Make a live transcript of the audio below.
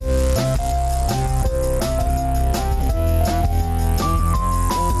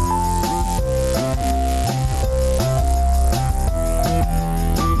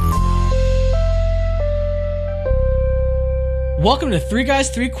Welcome to Three Guys,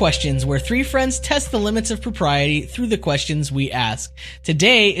 Three Questions, where three friends test the limits of propriety through the questions we ask.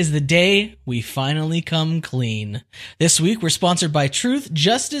 Today is the day we finally come clean. This week, we're sponsored by Truth,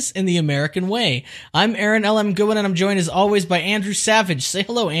 Justice, and the American Way. I'm Aaron L.M. Goodwin, and I'm joined as always by Andrew Savage. Say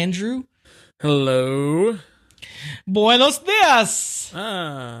hello, Andrew. Hello. Buenos dias.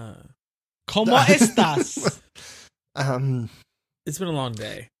 ¿Cómo estás? It's been a long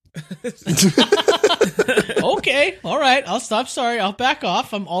day. Okay, all right. I'll stop. Sorry, I'll back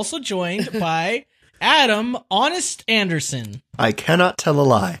off. I'm also joined by Adam Honest Anderson. I cannot tell a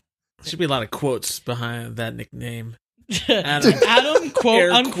lie. Should be a lot of quotes behind that nickname. Adam quote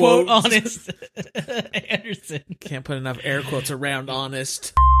Air unquote quotes. Honest Anderson. Can't put enough air quotes around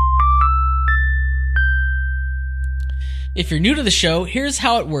honest. If you're new to the show, here's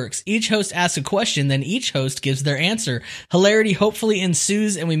how it works. Each host asks a question, then each host gives their answer. Hilarity hopefully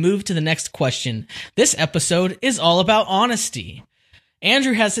ensues, and we move to the next question. This episode is all about honesty.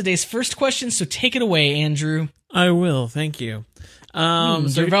 Andrew has today's first question, so take it away, Andrew. I will, thank you.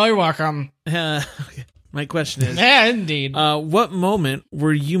 You're very welcome. My question is, Yeah, indeed. what moment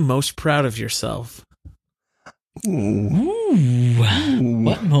were you most proud of yourself? Ooh.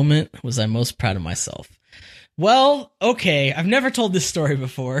 What moment was I most proud of myself? Well, okay, I've never told this story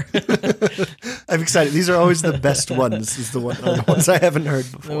before. I'm excited. These are always the best ones. Is the ones I haven't heard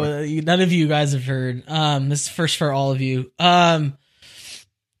before. None of you guys have heard. This is first for all of you. I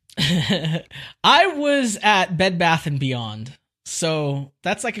was at Bed Bath & Beyond, so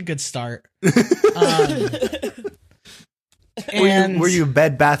that's like a good start. Were you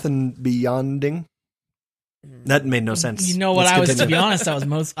Bed Bath and Beyonding? That made no sense. You know what? Let's To continue. be honest, I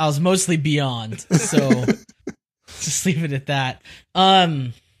was mostly Beyond. So just leave it at that.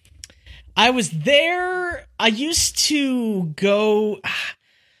 I was there. I used to go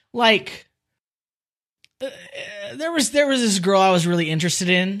like there was this girl I was really interested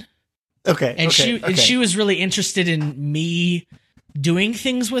in. Okay. And okay. she was really interested in me doing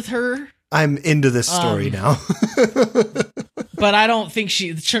things with her. I'm into this story now. But I don't think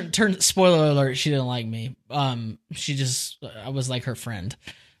she turned spoiler alert, she didn't like me. I was like her friend.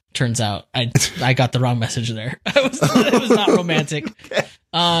 Turns out I got the wrong message there. It was not romantic. Okay.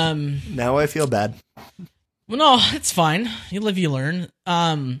 Now I feel bad. Well, no, it's fine. You live, you learn.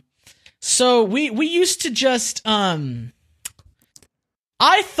 So we used to just I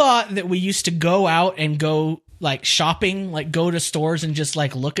thought that we used to go out and go like shopping, like go to stores and just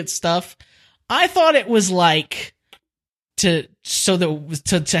like look at stuff. I thought it was like to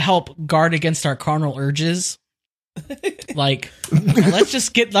help guard against our carnal urges. Like, let's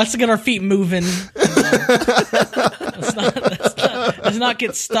get our feet moving. Let's not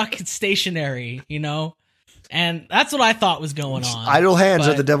get stuck stationary, you know? And that's what I thought was going on. Idle hands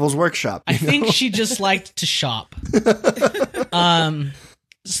But are the devil's workshop. I think she just liked to shop.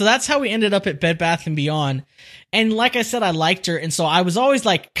 So that's how we ended up at Bed Bath & Beyond. And like I said, I liked her. And so I was always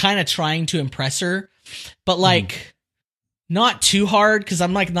like kind of trying to impress her, but like not too hard. Cause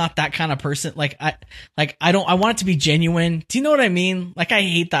I'm like not that kind of person. I want it to be genuine. Do you know what I mean? Like I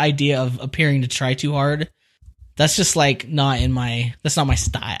hate the idea of appearing to try too hard. That's just like that's not my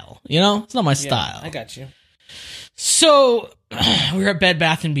style. You know, it's not my style. I got you. So we were at Bed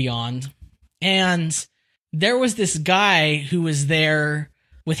Bath & Beyond, and there was this guy who was there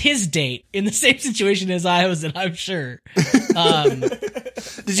with his date in the same situation as I was in, I'm sure.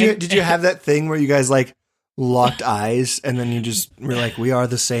 Did you have that thing where you guys like locked eyes and then you just were like, we are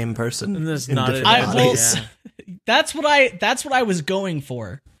the same person? And there's in not different a- bodies? yeah. That's what I was going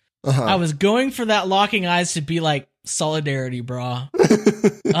for. Uh-huh. I was going for that locking eyes to be like solidarity, brah.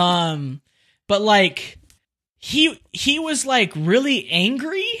 But like he was like really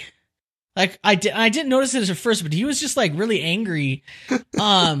angry. Like I didn't notice it at first, but he was just like really angry.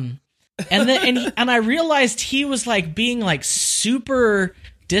 And I realized he was like being like super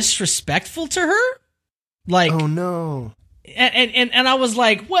disrespectful to her. Like, Oh no. and I was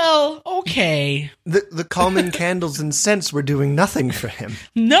like, well, okay. The calming candles and scents were doing nothing for him.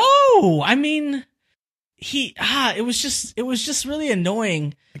 No, I mean, it was just really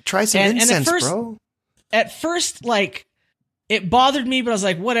annoying. Like, try some And at incense, first- bro. At first, like, it bothered me, but I was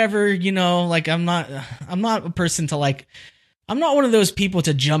like, whatever, you know, like, I'm not a person to like, I'm not one of those people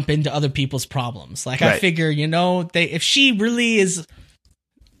to jump into other people's problems. Like, I Right. figure, you know, if she really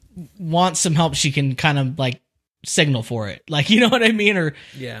wants some help, she can kind of like signal for it. Like, you know what I mean? Or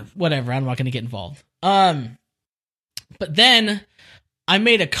Yeah. whatever. I'm not going to get involved. But then I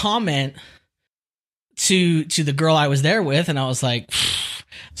made a comment to the girl I was there with, and I was like,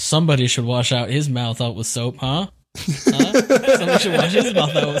 somebody should wash out his mouth out with soap, huh? Somebody should wash his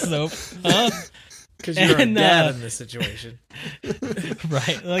mouth out with soap, huh? Because you're a dad in this situation.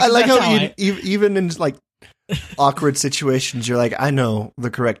 Right. I like how even in like awkward situations, you're like, I know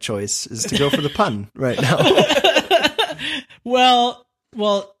the correct choice is to go for the pun right now. Well,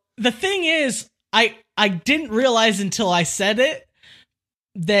 the thing is, I didn't realize until I said it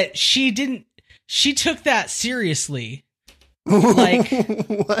that she took that seriously. Like,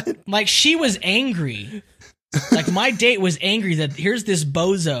 what? Like she was angry. Like my date was angry that here's this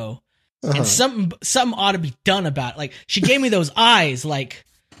bozo and something ought to be done about it. Like she gave me those eyes like,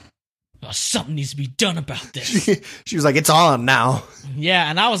 oh, something needs to be done about this. She was like, it's on now. Yeah.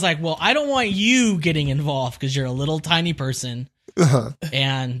 And I was like, well, I don't want you getting involved because you're a little tiny person.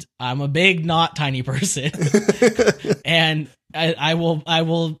 And I'm a big, not tiny person. And I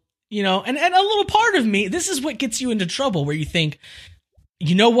will, you know, and a little part of me, this is what gets you into trouble where you think,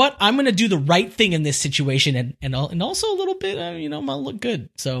 you know what? I'm going to do the right thing in this situation. And also a little bit, you know, I'm going to look good.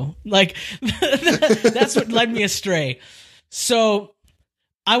 So like, that's what led me astray. So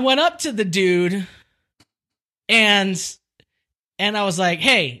I went up to the dude and I was like,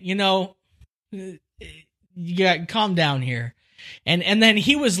 hey, you know, you got to calm down here. And then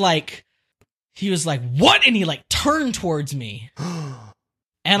he was like, what? And he like turned towards me.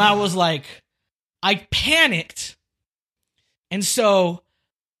 And I was like, I panicked. And so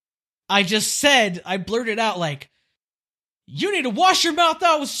I blurted out like, you need to wash your mouth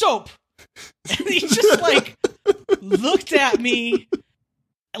out with soap. And he just like looked at me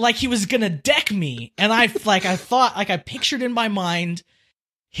like he was gonna deck me. And I pictured in my mind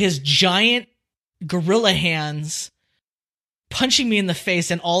his giant gorilla hands punching me in the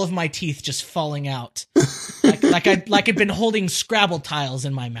face and all of my teeth just falling out. like I'd been holding Scrabble tiles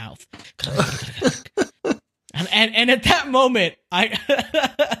in my mouth. And at that moment,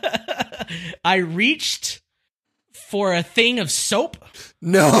 I reached for a thing of soap.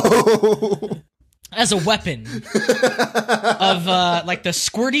 No. As a weapon of like the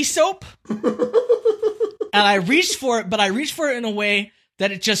squirty soap. And I reached for it, but I reached for it in a way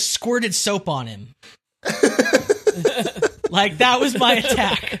that it just squirted soap on him. Like that was my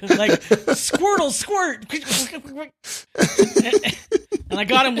attack. Like squirtle, squirt. And I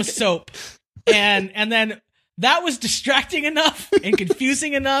got him with soap. And then that was distracting enough and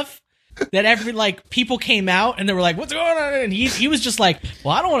confusing enough that people came out and they were like, what's going on? And he was just like,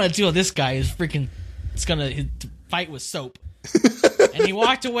 well, I don't want to deal with this guy who's freaking gonna fight with soap. And he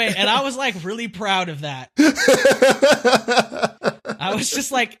walked away and I was like really proud of that. I was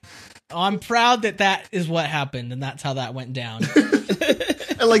just like, oh, I'm proud that is what happened and that's how that went down.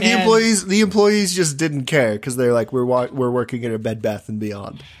 And like the employees just didn't care because they're like, we're working at a Bed Bath and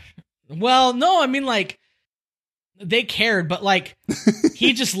Beyond. Well, no, I mean like they cared, but like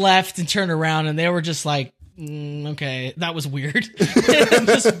he just left and turned around and they were just like, okay, that was weird. And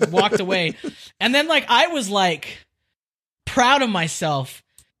just walked away. And then like I was like proud of myself.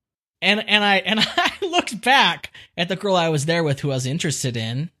 And I looked back at the girl I was there with who I was interested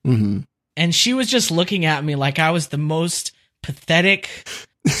in. Mm-hmm. And she was just looking at me like I was the most pathetic,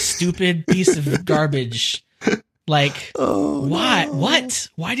 stupid piece of garbage. Like, why? No. What?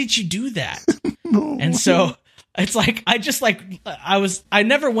 Why did you do that? No. And so it's like, I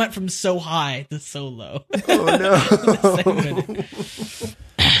never went from so high to so low. Oh no.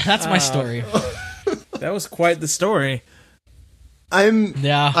 That's my story. That was quite the story.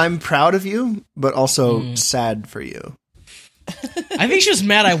 I'm proud of you, but also sad for you. I think she was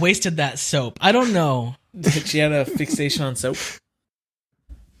mad I wasted that soap. I don't know. She had a fixation on soap?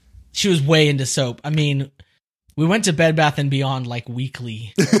 She was way into soap. I mean, we went to Bed Bath & Beyond like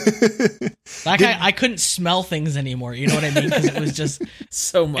weekly. Like I couldn't smell things anymore. You know what I mean? Because it was just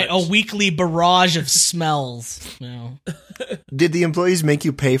so much. A weekly barrage of smells. You know? Did the employees make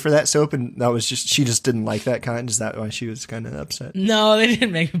you pay for that soap? And that was she just didn't like that kind? Is that why she was kind of upset? No, they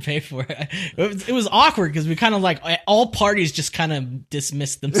didn't make me pay for it. It was awkward because we kind of like all parties just kind of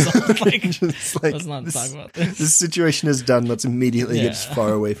dismissed themselves. Like, let's not talk about this. This situation is done. Let's immediately get as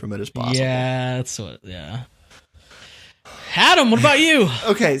far away from it as possible. Yeah, that's what. Yeah. Adam, what about you?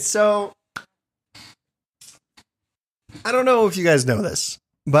 Okay, so I don't know if you guys know this,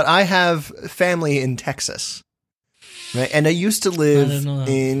 but I have family in Texas, right? And I used to live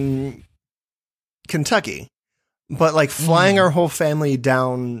in Kentucky, but like flying our whole family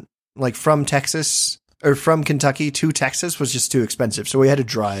down, like from Texas or from Kentucky to Texas was just too expensive. So we had to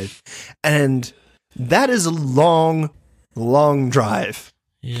drive, and that is a long, long drive.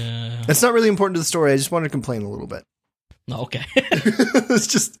 Yeah. It's not really important to the story. I just wanted to complain a little bit. Okay.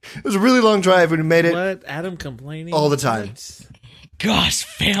 It was a really long drive when we made it. What? Adam complaining? All the time. Gosh,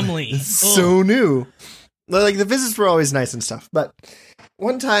 family. So new. Like the visits were always nice and stuff. But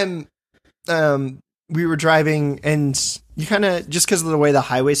one time, we were driving, and you kind of, just because of the way the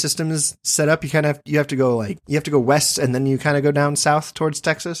highway system is set up, you have to go west, and then you kind of go down south towards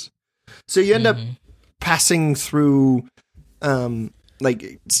Texas. So you end up passing through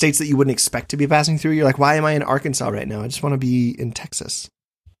like states that you wouldn't expect to be passing through. You're like, why am I in Arkansas right now? I just want to be in Texas.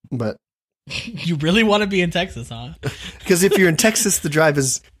 But you really want to be in Texas, huh? Because if you're in Texas, the drive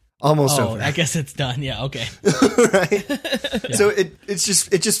is almost over. I guess it's done. Yeah. Okay. Right. Yeah. So it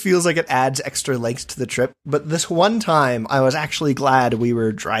just feels like it adds extra length to the trip. But this one time, I was actually glad we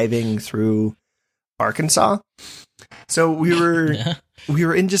were driving through Arkansas. So we were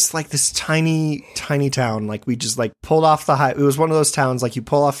in just like this tiny town. Like we just like pulled off the highway. It was one of those towns like you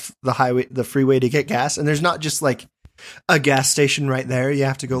pull off the freeway to get gas, and there's not just like a gas station right there. You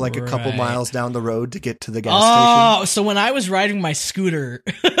have to go like a couple miles down the road to get to the gas station. Oh, so when I was riding my scooter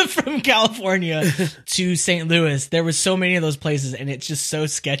from California to St. Louis, there was so many of those places, and it's just so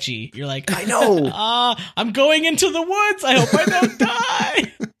sketchy. You're like, I know. I'm going into the woods. I hope I don't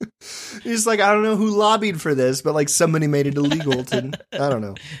die. He's like, I don't know who lobbied for this, but like somebody made it illegal to, I don't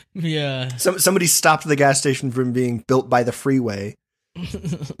know. Yeah. Somebody stopped the gas station from being built by the freeway.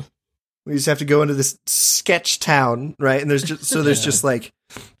 We just have to go into this sketch town, right? And there's just just like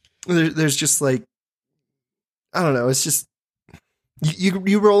there's just like, I don't know. It's just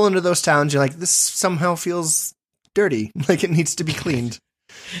you roll into those towns. You're like, this somehow feels dirty, like it needs to be cleaned,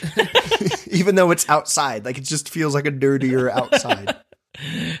 even though it's outside. Like it just feels like a dirtier outside.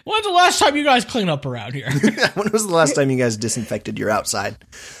 When's the last time you guys cleaned up around here? When was the last time you guys disinfected your outside?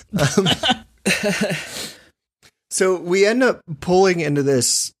 So we end up pulling into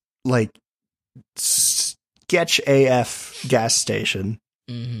this like sketch AF gas station.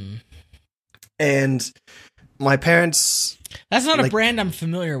 Mm-hmm. And my parents... That's not a brand I'm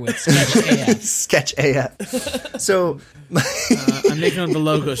familiar with. Sketch AF. Sketch AF. So... I'm making up the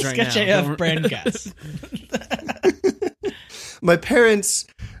logos right Sketch now. Sketch AF brand gas. My parents,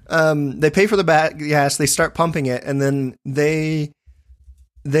 they pay for the gas, they start pumping it, and then they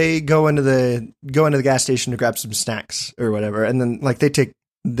go into the gas station to grab some snacks or whatever, and then like they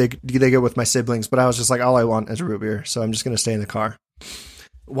go with my siblings, but I was just like, all I want is a root beer, so I'm just gonna stay in the car.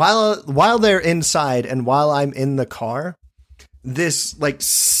 While they're inside and while I'm in the car, this like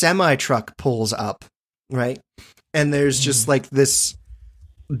semi truck pulls up, right? And there's just like this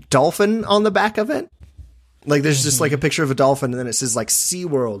dolphin on the back of it. Like there's just like a picture of a dolphin, and then it says like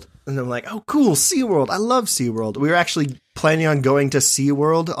SeaWorld. And I'm like, oh cool, SeaWorld. I love SeaWorld. We were actually planning on going to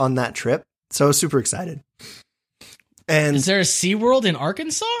SeaWorld on that trip. So I was super excited. And is there a SeaWorld in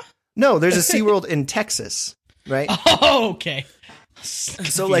Arkansas? No, there's a SeaWorld in Texas, right? Oh, okay.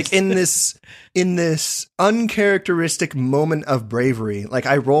 So like in this uncharacteristic moment of bravery, like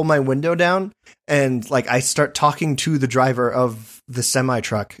I roll my window down and like I start talking to the driver of the semi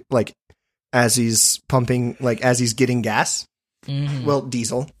truck, like as he's pumping, like as he's getting gas, well,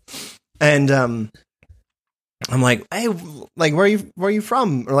 diesel. And I'm like, hey, like where are you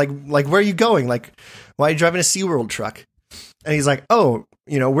from? Or like where are you going? Like, why are you driving a SeaWorld truck? And he's like, oh,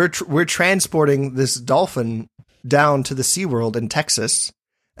 you know, we're transporting this dolphin down to the SeaWorld in Texas.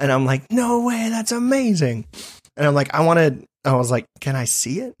 And I'm like, no way, that's amazing. And I'm like, I was like, can I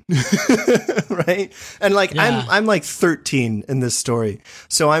see it? Right? And like, yeah. I'm like 13 in this story.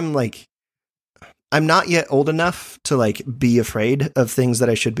 So I'm like, I'm not yet old enough to like be afraid of things that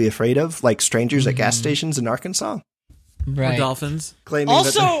I should be afraid of, like strangers at gas stations in Arkansas. Right. Or dolphins.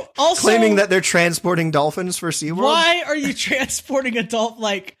 Claiming that they're transporting dolphins for SeaWorld. Why are you transporting a dolphin?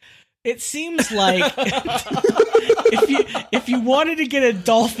 Like, it seems like if you wanted to get a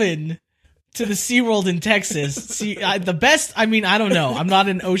dolphin to the SeaWorld in Texas, the best, I mean, I don't know. I'm not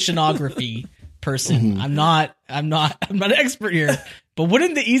an oceanography person. I'm not an expert here. But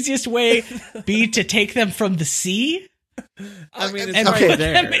wouldn't the easiest way be to take them from the sea? I mean, it's right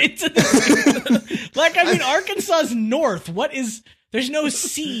there. Like, I mean, Arkansas's north. There's no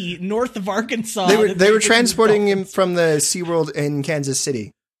sea north of Arkansas. They were transporting him from the SeaWorld in Kansas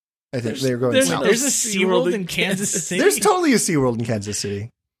City. I think they were going south. There's a SeaWorld in Kansas City? There's totally a SeaWorld in Kansas City.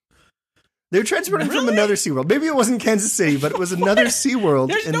 They were transporting from another SeaWorld. Maybe it wasn't Kansas City, but it was another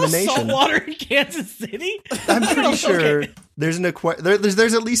SeaWorld in the nation. There's no salt water in Kansas City? I'm pretty sure there's an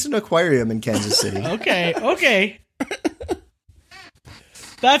there's at least an aquarium in Kansas City. Okay.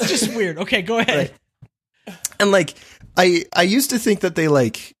 That's just weird. Okay, go ahead. Right. And like I used to think that they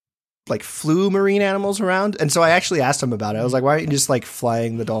like flew marine animals around, and so I actually asked him about it. I was like, why aren't you just like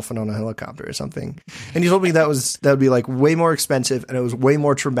flying the dolphin on a helicopter or something? And he told me that would be like way more expensive, and it was way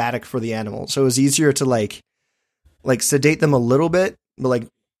more traumatic for the animal. So it was easier to like sedate them a little bit, but like,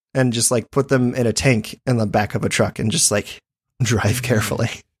 and just like put them in a tank in the back of a truck and just like drive carefully.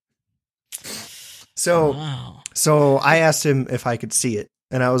 So, Wow. so I asked him if I could see it,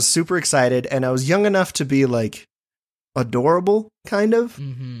 and I was super excited, and I was young enough to be like adorable, kind of.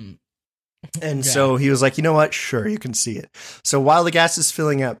 Mm-hmm. And so he was like, you know what? Sure, you can see it. So while the gas is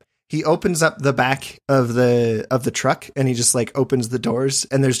filling up, he opens up the back of the truck, and he just like opens the doors,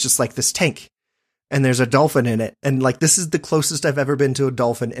 and there's just like this tank, and there's a dolphin in it. And like, this is the closest I've ever been to a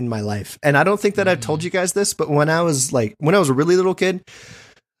dolphin in my life. And I don't think that I've told you guys this, but when I was a really little kid,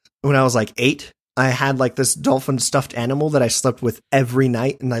 when I was like 8, I had like this dolphin stuffed animal that I slept with every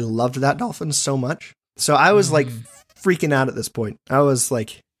night, and I loved that dolphin so much. So I was like freaking out at this point. I was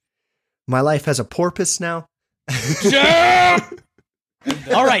like, my life has a porpoise now. Yeah!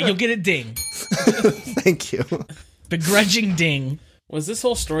 All right, you'll get a ding. Thank you. Begrudging ding. Was this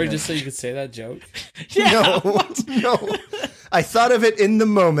whole story just so you could say that joke? Yeah. No. I thought of it in the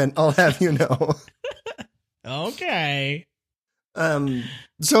moment, I'll have you know. Okay.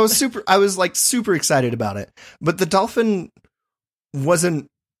 So I was like super excited about it, but the dolphin wasn't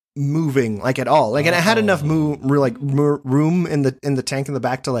moving like at all. Like, and it had enough room in the tank in the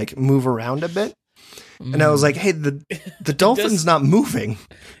back to like move around a bit. And I was like, hey, the dolphin's not moving.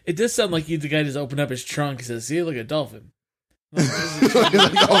 It does sound like the guy just opened up his trunk and says, see, look at dolphin. It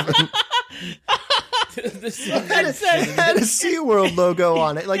had a SeaWorld logo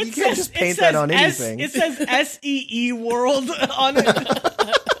on it. Like, you can't just paint that on anything. It says SEE World on it.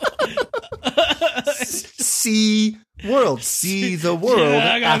 See world. See the world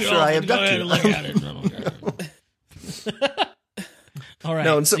after I abduct you. Look at it. All right.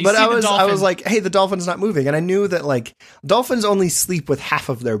 No, but I was like, hey, the dolphin's not moving. And I knew that like dolphins only sleep with half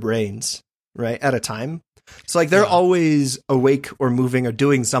of their brains, right, at a time. So like they're always awake or moving or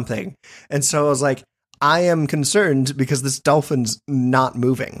doing something. And so I was like, I am concerned because this dolphin's not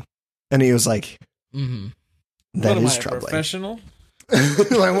moving. And he was like, that is troubling. Professional?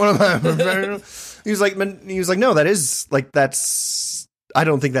 Like, what am I, professional? He was like, no, I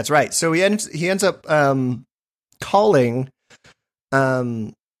don't think that's right. So he ends up calling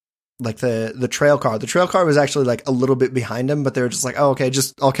like the trail car. The trail car was actually like a little bit behind him, but they were just like, oh, okay,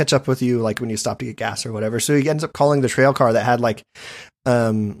 I'll catch up with you like when you stop to get gas or whatever. So he ends up calling the trail car that had like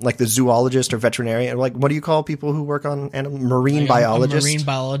the zoologist or veterinarian. Like, what do you call people who work on marine biologist? Marine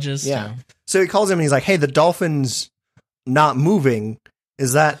biologist. Yeah. So he calls him and he's like, hey, the dolphin's not moving.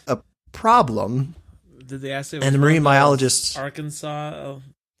 Is that a problem? Did they ask him? And the marine biologist, Arkansas.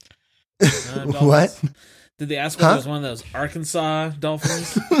 What? Did they ask whether it was one of those Arkansas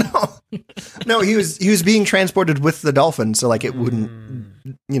dolphins? No, he was being transported with the dolphin, so like it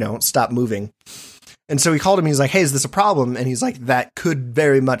wouldn't, stop moving. And so he called him. He's like, "Hey, is this a problem?" And he's like, "That could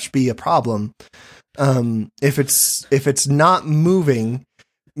very much be a problem. If it's not moving,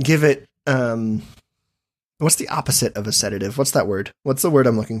 give it. What's the opposite of a sedative? What's that word? What's the word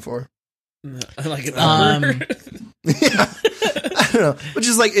I'm looking for? Like an yeah, I don't know. Which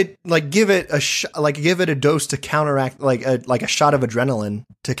is like it. Like give it a dose to counteract, like a shot of adrenaline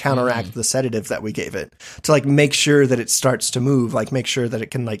to counteract the sedative that we gave it, to like make sure that it starts to move, like make sure that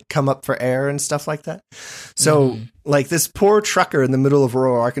it can like come up for air and stuff like that. So like this poor trucker in the middle of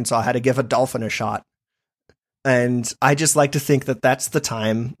rural Arkansas had to give a dolphin a shot. And I just like to think that that's the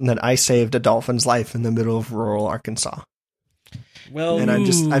time that I saved a dolphin's life in the middle of rural Arkansas. Well, and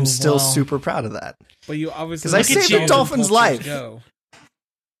I'm still super proud of that. But you obviously, because I saved a dolphin's life. Go.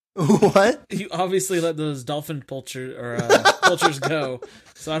 What? You obviously let those dolphin poachers go.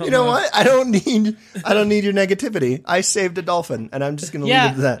 So I don't. You know what? I don't need your negativity. I saved a dolphin, and I'm just going to leave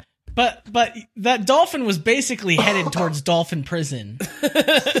it at that. But that dolphin was basically headed towards dolphin prison.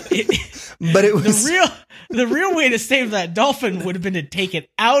 But it was the real way to save that dolphin would have been to take it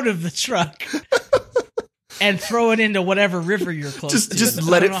out of the truck and throw it into whatever river you're close to. Just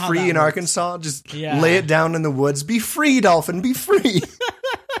let it free in Arkansas. Just lay it down in the woods. Be free, dolphin. Be free.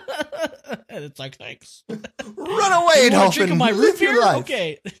 And it's like, thanks. Run away, dolphin. My Live your life.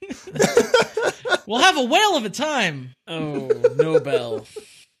 Okay. We'll have a whale of a time. Oh, Nobel.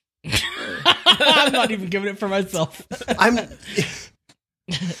 I'm not even giving it for myself.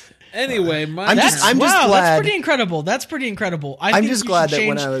 Anyway, I'm just glad. That's pretty incredible. I'm just glad that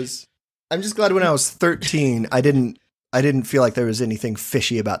when I was 13, I didn't feel like there was anything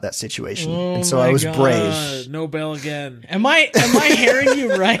fishy about that situation, and so I was brave. Nobel again. Am I hearing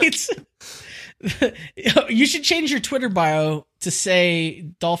you right? You should change your Twitter bio to say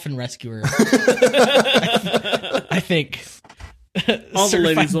dolphin rescuer. I think. All the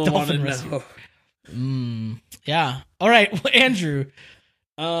ladies will want to know. Yeah. All right, well, Andrew.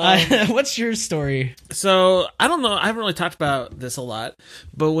 What's your story? So I don't know. I haven't really talked about this a lot,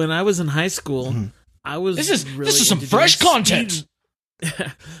 but when I was in high school, I was this is some fresh content.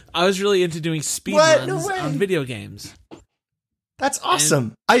 I was really into doing speed What? No runs way. on video games. That's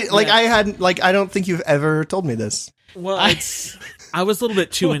awesome. I don't think you've ever told me this. Well, I was a little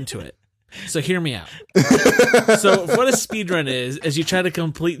bit too into it. So hear me out. So what a speedrun is you try to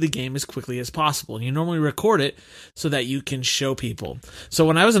complete the game as quickly as possible. And you normally record it so that you can show people. So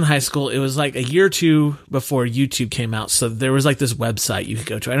when I was in high school, it was like a year or two before YouTube came out. So there was like this website you could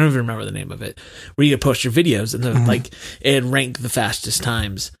go to. I don't even remember the name of it, where you could post your videos and then like it'd rank the fastest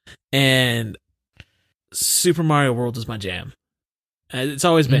times. And Super Mario World is my jam. It's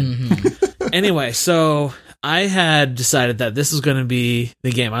always been. Anyway, so I had decided that this was going to be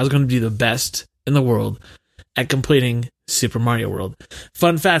the game. I was going to be the best in the world at completing Super Mario World.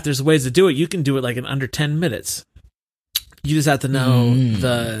 Fun fact, there's ways to do it. You can do it like in under 10 minutes. You just have to know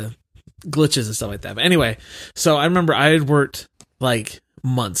the glitches and stuff like that. But anyway, so I remember I had worked like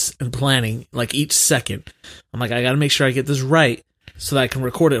months and planning like each second. I'm like, I got to make sure I get this right so that I can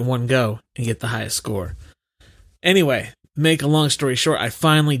record it in one go and get the highest score. Anyway, make a long story short, I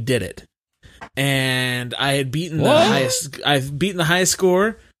finally did it. And I had beaten the highest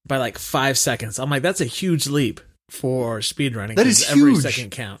score by like 5 seconds. I'm like, that's a huge leap for speedrunning. That is every huge.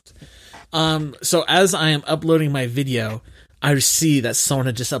 second counts. So as I am uploading my video, I see that someone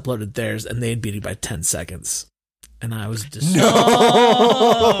had just uploaded theirs and they had beat it by 10 seconds. And I was just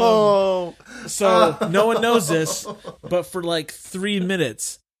no. So no one knows this, but for like 3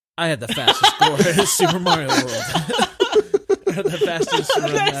 minutes, I had the fastest score in Super Mario World. The fastest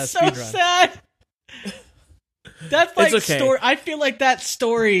run, That's so speedrun. sad. That's like It's okay. story. I feel like that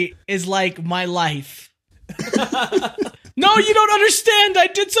story is like my life. No, you don't understand. I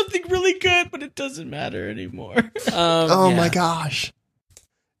did something really good, but it doesn't matter anymore. Oh my gosh.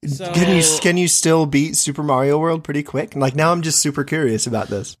 So- Can you still beat Super Mario World pretty quick? Like now I'm just super curious about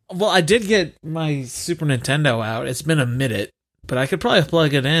this. Well, I did get my Super Nintendo out. It's been a minute, but I could probably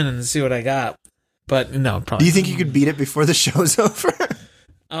plug it in and see what I got. But no, probably. Do you think you could beat it before the show's over?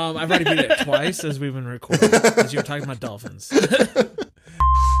 I've already beat it twice as we've been recording, as you were talking about dolphins.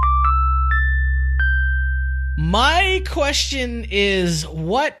 My question is,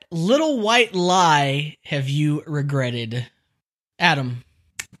 what little white lie have you regretted? Adam.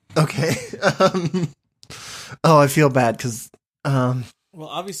 Okay. I feel bad because Well,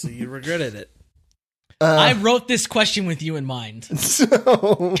 obviously, you regretted it. I wrote this question with you in mind.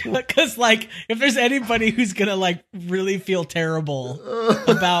 so Because, like, if there's anybody who's gonna, like, really feel terrible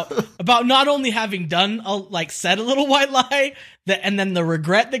about not only having done, said a little white lie, and then the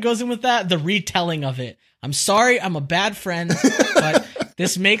regret that goes in with that, the retelling of it. I'm sorry, I'm a bad friend, but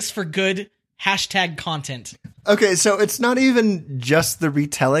this makes for good hashtag content. Okay, so it's not even just the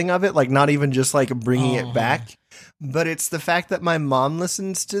retelling of it, like not even just like bringing it back, but it's the fact that my mom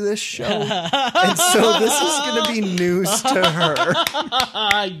listens to this show, and so this is going to be news to her.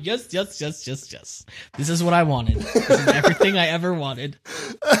 Yes. This is what I wanted. This is everything I ever wanted.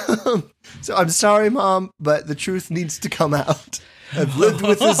 So I'm sorry, Mom, but the truth needs to come out. I've lived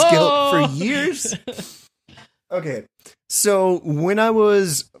with this guilt for years. Okay, so when I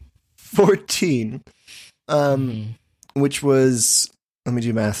was 14, which was, let me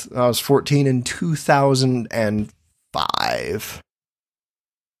do math. I was 14 in 2005.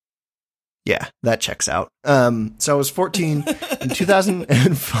 Yeah, that checks out. So I was 14 in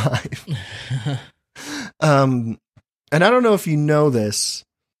 2005. And I don't know if you know this,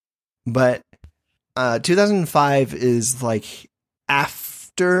 but 2005 is like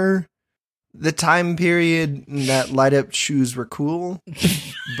after the time period that light up shoes were cool,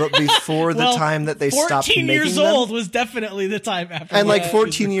 but before the time that they stopped making 14 years them. old was definitely the time after. And like light up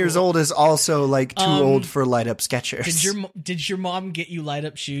 14 shoes were years cool. old is also like too old for light up Skechers. Did your mom get you light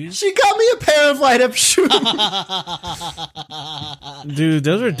up shoes? She got me a pair of light up shoes. Dude,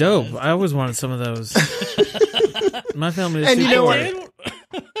 those are dope. I always wanted some of those. My family is And you know what? did?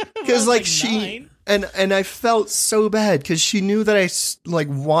 Because like nine. and I felt so bad because she knew that I like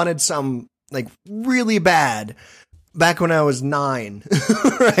wanted some like really bad back when I was 9,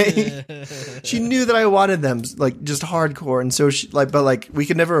 right? She knew that I wanted them like just hardcore, and so she but we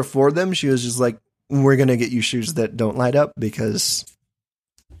could never afford them. She was just like, "We're gonna get you shoes that don't light up because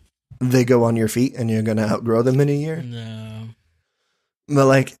they go on your feet and you're gonna outgrow them in a year." No.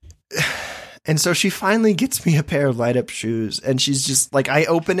 But and so she finally gets me a pair of light up shoes, and she's just like, I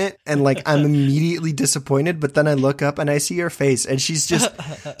open it and like I'm immediately disappointed, but then I look up and I see her face, and she's just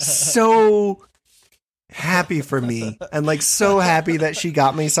so happy for me, and like so happy that she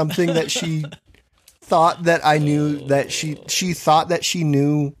got me something that she thought that I knew that she thought that she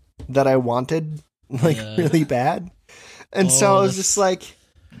knew that I wanted really bad. And so I was just like,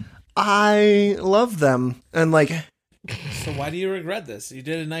 I love them, and like So why do you regret this? You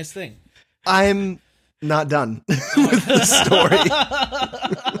did a nice thing. I'm not done with the story.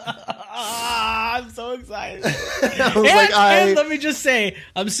 I'm so excited. And let me just say,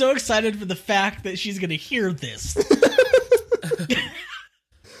 I'm so excited for the fact that she's going to hear this.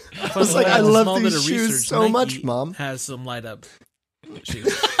 I was like, I love these shoes so much, Mom. Has some light up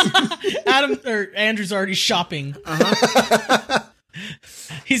shoes. Andrew's already shopping.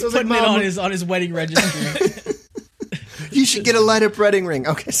 He's putting it on his wedding registry. You should get a light up wedding ring.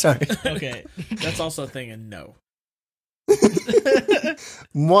 Okay, sorry. Okay. That's also a thing, and no.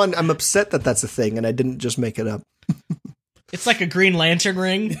 One, I'm upset that that's a thing, and I didn't just make it up. It's like a Green Lantern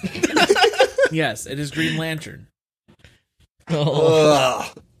ring. Yes, it is Green Lantern.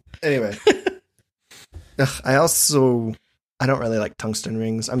 Anyway. I don't really like tungsten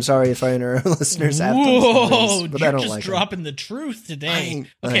rings. I'm sorry if any of our listeners have tungsten rings, but I don't like them. You're just dropping the truth today.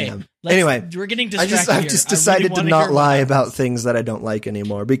 Okay. Anyway, we're getting distracted. I've just decided to not lie about things that I don't like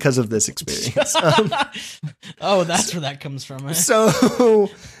anymore because of this experience. Oh, that's where that comes from. So,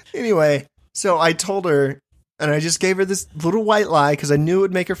 anyway, I told her, and I just gave her this little white lie because I knew it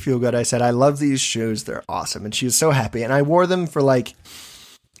would make her feel good. I said, I love these shoes. They're awesome. And she was so happy. And I wore them for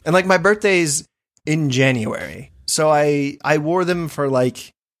my birthday's in January. So I wore them for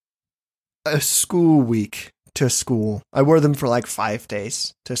like a school week to school. I wore them for like 5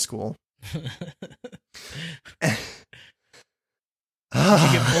 days to school. Did you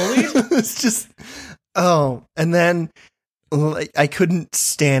get bullied? It's just, and then I couldn't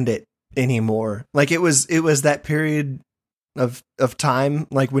stand it anymore. Like it was that period of time,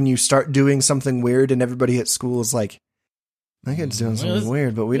 like when you start doing something weird and everybody at school is like, that kid's doing something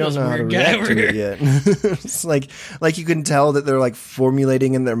weird, but we don't know how to react to it yet. It's like you can tell that they're like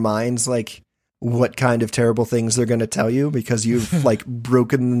formulating in their minds like what kind of terrible things they're going to tell you because you've like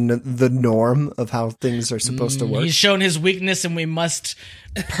broken the norm of how things are supposed to work. He's shown his weakness, and we must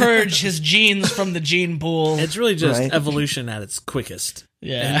purge his genes from the gene pool. It's really just evolution at its quickest,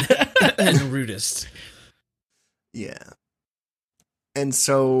 and rudest. Yeah. And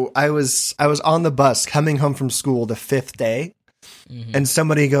so I was on the bus coming home from school the 5th day, and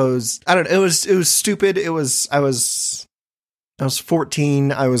somebody goes, I don't know, it was stupid. I was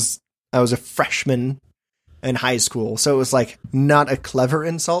 14. I was a freshman in high school. So it was like not a clever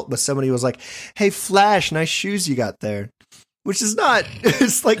insult, but somebody was like, "Hey Flash, nice shoes you got there." Which is not,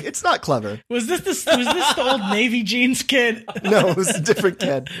 it's not clever. Was this the old Navy jeans kid? No, it was a different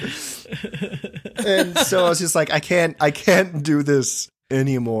kid. And so I was just like, I can't do this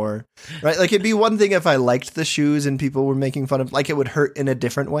anymore. Right? Like it'd be one thing if I liked the shoes and people were making fun of, like it would hurt in a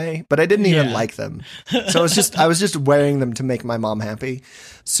different way, but I didn't even like them. So I was just wearing them to make my mom happy.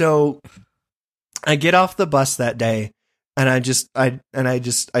 So I get off the bus that day and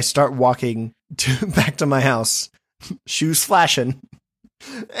I start walking back to my house. Shoes flashing,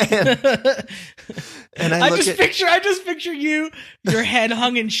 and I just picture you, your head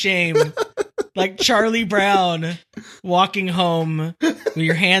hung in shame, like Charlie Brown walking home with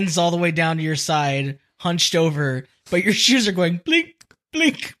your hands all the way down to your side, hunched over, but your shoes are going blink,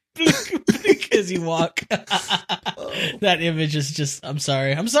 blink, blink, blink as you walk. That image is just, I'm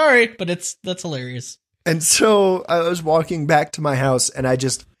sorry, but that's hilarious. And so I was walking back to my house, and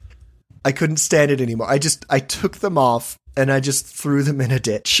I couldn't stand it anymore. I took them off and I just threw them in a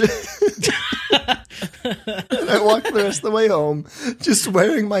ditch. And I walked the rest of the way home just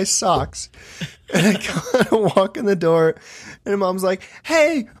wearing my socks. And I kind of walk in the door and Mom's like,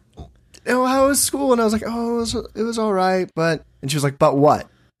 "Hey, how was school?" And I was like, "Oh, it was all right, but," and she was like, "But what?"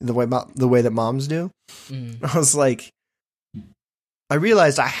 The way that moms do. I was like, I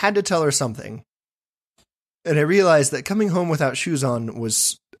realized I had to tell her something. And I realized that coming home without shoes on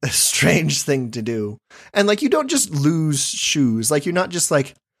was a strange thing to do. And like, you don't just lose shoes. Like, you're not just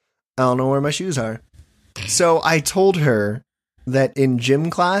like, I don't know where my shoes are. So I told her that in gym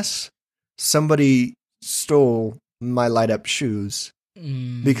class, somebody stole my light up shoes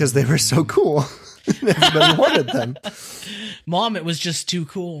because they were so cool. Everybody wanted them. Mom, it was just too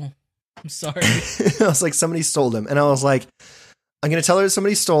cool. I'm sorry. I was like, somebody stole them. And I was like, I'm going to tell her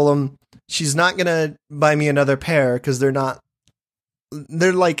somebody stole them. She's not going to buy me another pair because they're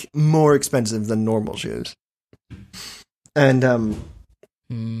like more expensive than normal shoes. And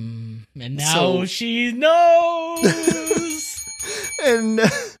now she knows. and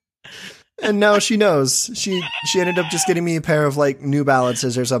now she knows. She ended up just getting me a pair of like New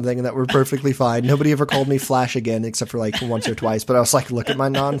Balances or something that were perfectly fine. Nobody ever called me Flash again except for like once or twice, but I was like, look at my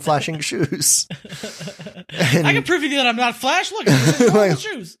non-flashing shoes. And I can prove to you that I'm not Flash. Look at my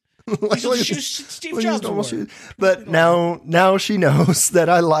shoes. Like, These are the shoes Steve look at these Jobs normal wore. shoes. But now she knows that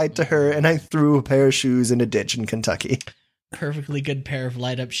I lied to her and I threw a pair of shoes in a ditch in Kentucky. Perfectly good pair of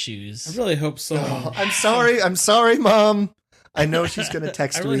light up shoes. I really hope so. Oh, I'm sorry, Mom. I know she's gonna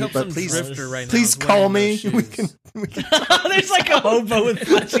text I really me, hope but some please, drifter right now please is call wearing me. those We shoes. can There's like a hobo with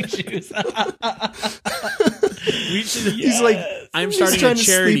flashing shoes. We should, He's like, I'm he's starting a trying to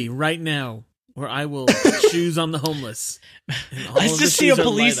charity sleep. right now where I will shoes on the homeless. And all I of the just see a shoes are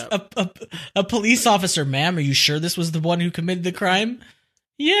police light up. a police officer. Ma'am, are you sure this was the one who committed the crime?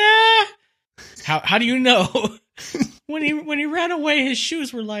 Yeah. How do you know? When he ran away, his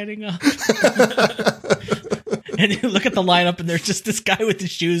shoes were lighting up. And you look at the lineup, and there's just this guy with his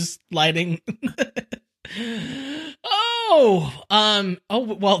shoes lighting.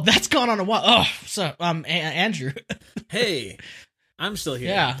 Well, that's gone on a while. Oh, so Andrew. Hey, I'm still here.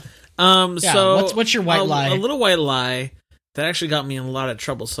 Yeah. So what's your white lie? A little white lie that actually got me in a lot of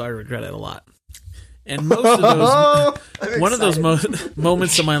trouble, so I regret it a lot. And most of those, one of those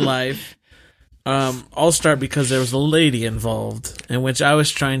moments of my life, all start because there was a lady involved in which I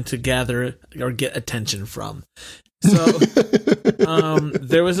was trying to gather or get attention from. So,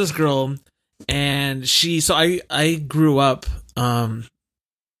 there was this girl, and I grew up,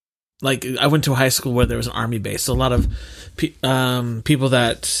 like I went to a high school where there was an army base. So a lot of people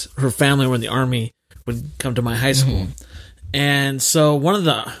that her family were in the army would come to my high school. Mm-hmm. And so one of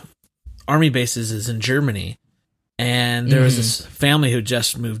the army bases is in Germany, and there was this family who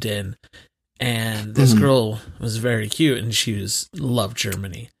just moved in, and this girl was very cute, and she loved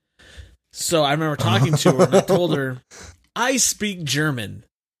Germany. So I remember talking to her, and I told her, I speak German.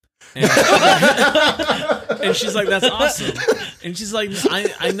 And she's like, that's awesome. And she's like,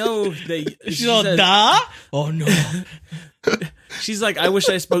 I know that. She's all, da? Oh, no. She's like, I wish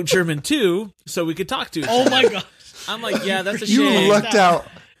I spoke German too, so we could talk to each other. Oh, my God. I'm like, yeah, that's a You shame. lucked out.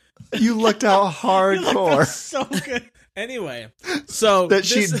 You lucked out hardcore. So good. Anyway, so That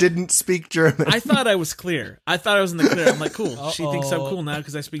she didn't speak German. I thought I was clear. I thought I was in the clear. I'm like, cool. She thinks I'm cool now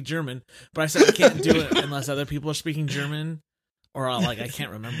because I speak German. But I said I can't do it unless other people are speaking German, or I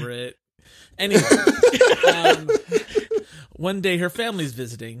can't remember it. Anyway, one day her family's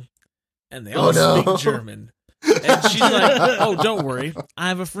visiting, and they all speak German. And she's like, "Oh, don't worry. I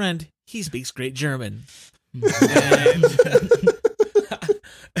have a friend. He speaks great German." And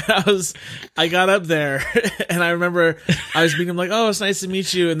I got up there, and I remember I was speaking like, "Oh, it's nice to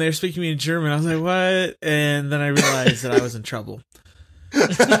meet you," and they were speaking to me in German. I was like, "What?" And then I realized that I was in trouble.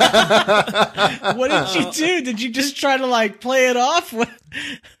 What did you do? Did you just try to play it off? What?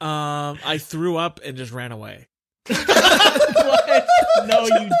 I threw up and just ran away. What? No,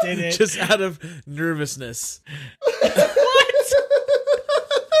 you didn't. Just out of nervousness. What?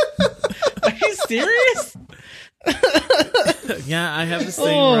 Are you serious? Yeah, I have this thing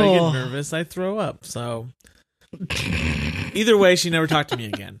where I get nervous, I throw up. So either way, she never talked to me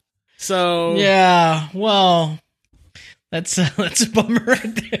again. So yeah, well, that's a bummer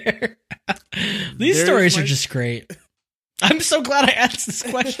right there. These stories are just great. I'm so glad I asked this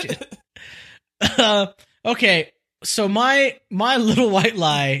question. Okay, so my little white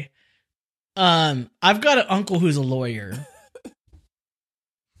lie. I've got an uncle who's a lawyer.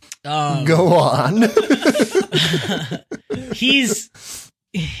 Go on. He's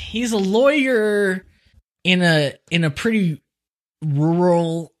a lawyer in a pretty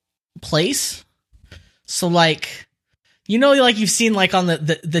rural place. So you've seen on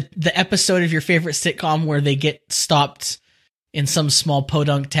the episode of your favorite sitcom where they get stopped in some small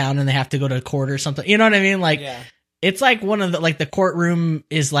podunk town and they have to go to court or something. You know what I mean? yeah. It's one of the courtroom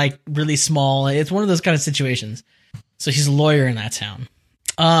is really small. It's one of those kind of situations. So he's a lawyer in that town.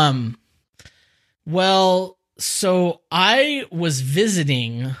 Well, so I was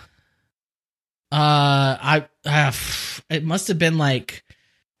visiting, it must have been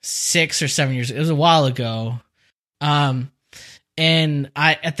 6 or 7 years. It was a while ago. And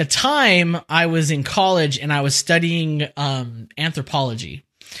at the time I was in college and I was studying, anthropology.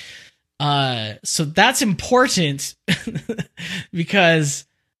 So that's important because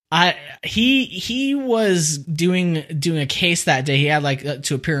he was doing a case that day. He had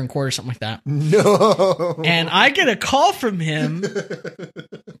to appear in court or something like that. No. And I get a call from him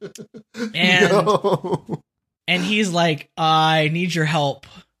and he's like, I need your help.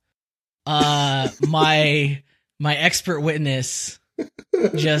 My expert witness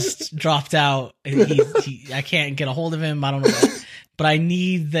just dropped out. I can't get a hold of him. I don't know what. But I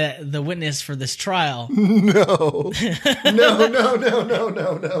need the witness for this trial. No.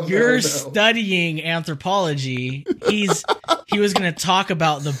 You're studying anthropology. He was going to talk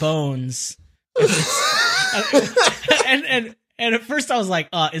about the bones. And at first I was like,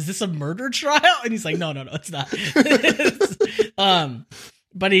 is this a murder trial? And he's like, no, it's not.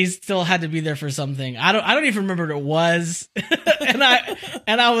 But he still had to be there for something. I don't even remember what it was. and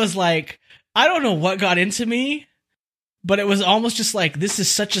I was like, I don't know what got into me, but it was almost just like, this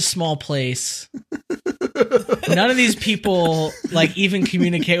is such a small place. None of these people like even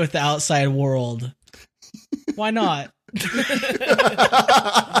communicate with the outside world. Why not?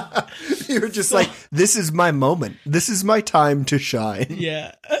 You're just like, this is my moment. This is my time to shine.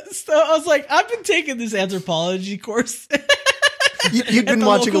 Yeah. So I was like, I've been taking this anthropology course. You'd been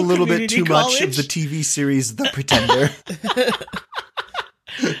watching a little bit too much of the TV series The Pretender.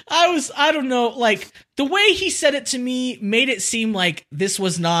 I don't know, like, the way he said it to me made it seem like this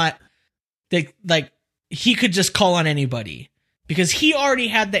was not, like, he could just call on anybody. Because he already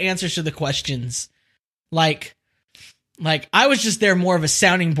had the answers to the questions. Like, I was just there more of a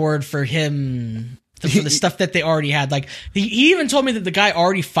sounding board for him, for the stuff that they already had. Like, he even told me that the guy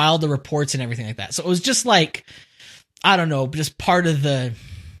already filed the reports and everything like that. So it was just like, I don't know, just part of the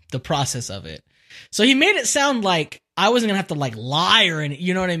process of it. So he made it sound like I wasn't gonna have to like lie or anything.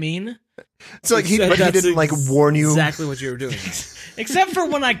 You know what I mean? So like he didn't like warn you exactly what you were doing. Except for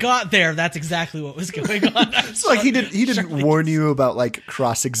when I got there, that's exactly what was going on. So like he didn't warn you about like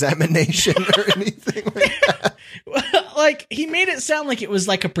cross-examination or anything like that. Like he made it sound like it was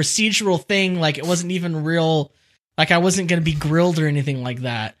like a procedural thing, like it wasn't even real, like I wasn't gonna be grilled or anything like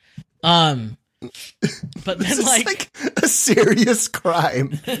that. But then this like a serious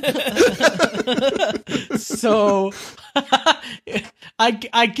crime. So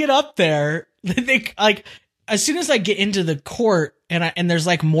I get up there. They like as soon as I get into the court and there's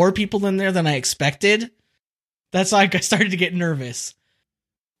like more people in there than I expected. That's like I started to get nervous.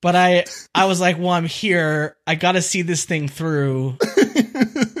 But I was like, well, I'm here. I got to see this thing through.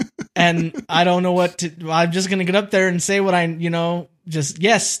 And I don't know what to, I'm just going to get up there and say what just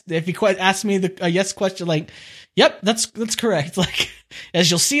yes. If he asks me a yes question, like, yep, that's correct. Like, as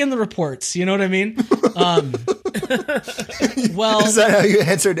you'll see in the reports, you know what I mean? Well, is that how you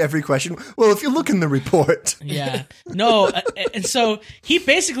answered every question? Well, if you look in the report. Yeah. No. And so he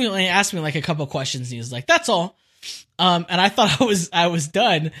basically only asked me like a couple questions and he was like, that's all. And I thought I was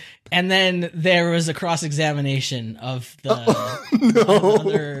done. And then there was a cross-examination of the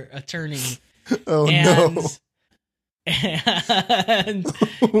other attorney. Oh, and, no. And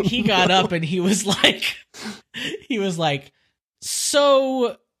he got up and he was like,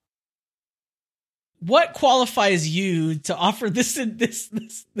 so what qualifies you to offer this testimony?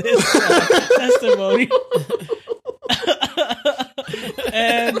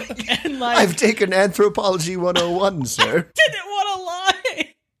 and like, I've taken Anthropology 101, sir. I didn't want to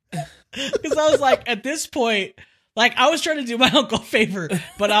lie. Because I was like, at this point, like, I was trying to do my uncle a favor,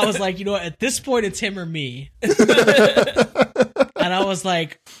 but I was like, you know what, at this point, it's him or me. And I was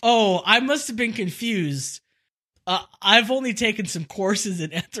like, oh, I must have been confused. I've only taken some courses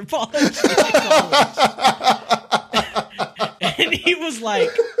in anthropology at college. And he was like,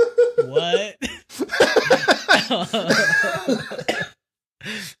 what?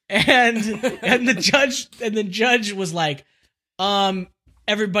 and the judge was like,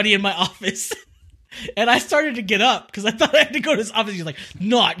 everybody in my office. And I started to get up because I thought I had to go to his office. He's like,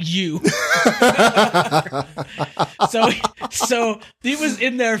 not you. So he was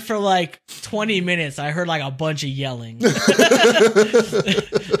in there for like 20 minutes. I heard like a bunch of yelling.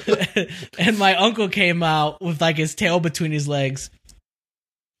 And my uncle came out with like his tail between his legs.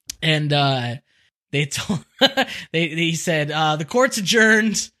 And he said, the court's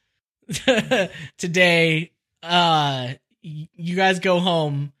adjourned today. You guys go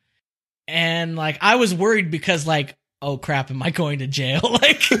home. And like I was worried because like, oh crap, am I going to jail?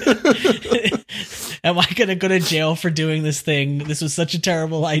 Like, am I gonna go to jail for doing this thing? This was such a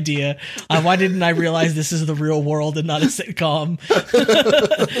terrible idea. Why didn't I realize this is the real world and not a sitcom?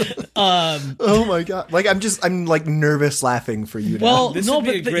 Oh my god! Like I'm like nervous laughing for you. Well, this no, would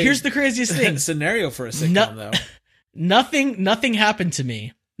be a but great here's the craziest thing: scenario for a sitcom, though. Nothing happened to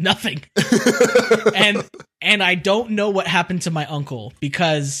me. Nothing. and I don't know what happened to my uncle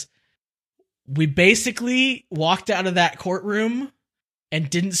because we basically walked out of that courtroom and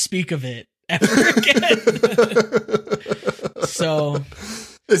didn't speak of it ever again. So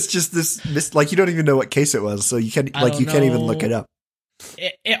it's just this like you don't even know what case it was, so you can't even look it up.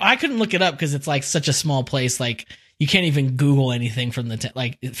 I couldn't look it up because it's like such a small place. Like you can't even Google anything from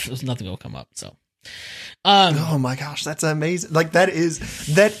nothing will come up. So. Oh my gosh, that's amazing! Like that is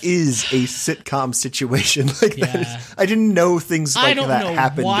a sitcom situation. Like I didn't know things like that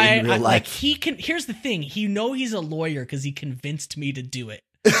happened in real life. Like here's the thing: he's a lawyer because he convinced me to do it.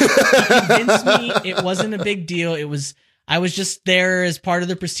 He convinced me it wasn't a big deal. It was I was just there as part of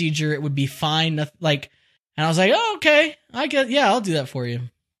the procedure. It would be fine. And I was like, oh, okay, I'll do that for you.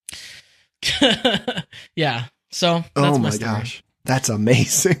 Yeah. So that's my story. Gosh. That's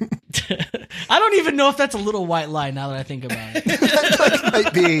amazing. I don't even know if that's a little white lie now that I think about it. That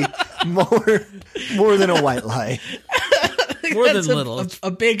might be more than a white lie. More than little.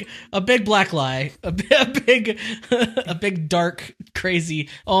 A big black lie. A big dark crazy.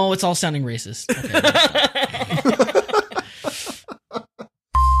 Oh, it's all sounding racist. Okay.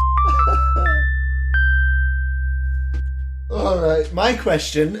 All right, my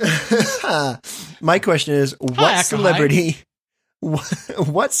question is, what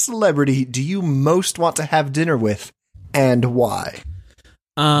celebrity do you most want to have dinner with, and why?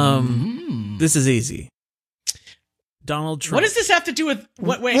 This is easy. Donald Trump. What does this have to do with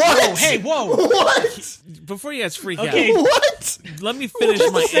what? Wait, what? Whoa, hey, whoa! What? Before you guys freak out, what? Let me finish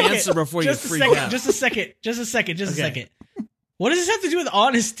my answer before you freak out. Just a second. A second. What does this have to do with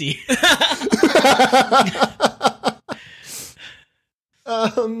honesty?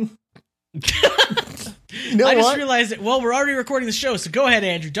 I just realized that. Well, we're already recording the show, so go ahead,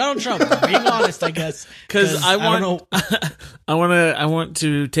 Andrew. Donald Trump, being honest, I guess. Because I want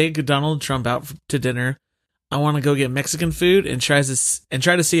to take Donald Trump out to dinner. I want to go get Mexican food and try to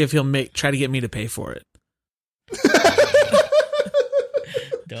see if he'll try to get me to pay for it.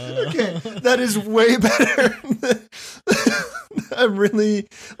 Okay, that is way better. I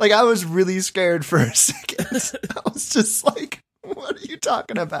was really scared for a second. I was just like, what are you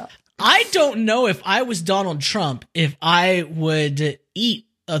talking about? I don't know if I was Donald Trump, if I would eat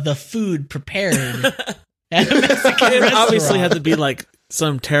the food prepared at a Mexican restaurant. Obviously had to be like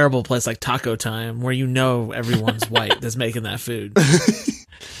some terrible place like Taco Time where everyone's white that's making that food.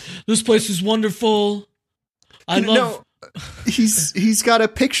 This place is wonderful. He's got a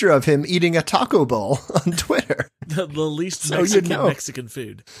picture of him eating a taco bowl on Twitter. The least Mexican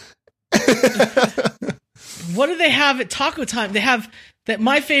food. What do they have at Taco Time? They have that.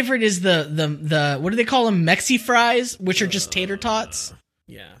 My favorite is the what do they call them? Mexi fries, which are just tater tots.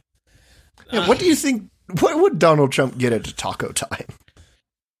 Yeah. What do you think? What would Donald Trump get at Taco Time?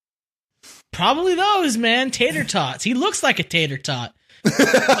 Probably those, man. Tater tots. He looks like a tater tot.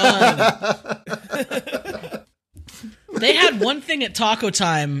 They had one thing at Taco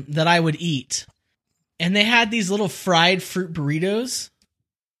Time that I would eat, and they had these little fried fruit burritos.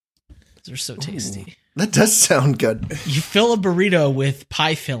 Those are so tasty. Ooh, that does sound good. You fill a burrito with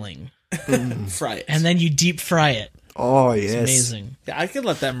pie filling, fry it, and then you deep fry it. Oh, yes. It's amazing. Yeah, I could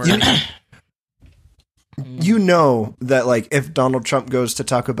let that marinate. You know that, like, if Donald Trump goes to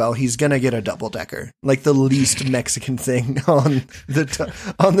Taco Bell, he's gonna get a double decker, like the least Mexican thing on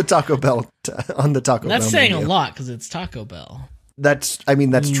the Taco Bell That's saying menu. A lot because it's Taco Bell. That's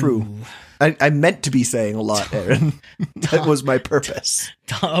true. I meant to be saying a lot, Aaron. That was my purpose.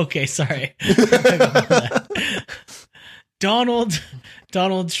 Okay, sorry. Donald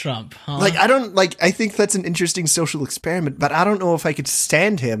Trump. Huh? I think that's an interesting social experiment, but I don't know if I could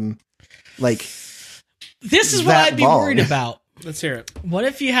stand him. Like, this is what I'd be worried about. Let's hear it. What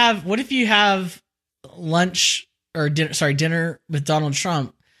if you have lunch or dinner with Donald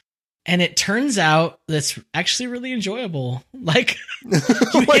Trump, and it turns out that's actually really enjoyable. Like, you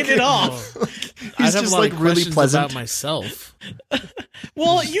hit it off. He's just like really pleasant about myself.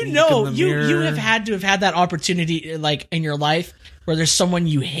 Well, you have had to have had that opportunity, like, in your life where there's someone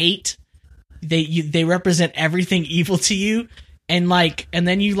you hate. They represent everything evil to you. And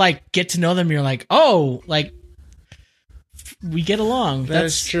then you get to know them. And you're like, oh, like, we get along.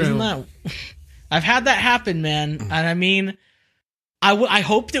 That's true. I've had that happen, man. And I mean, I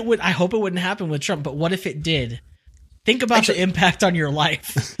hoped it would. I hope it wouldn't happen with Trump. But what if it did? Think about the impact on your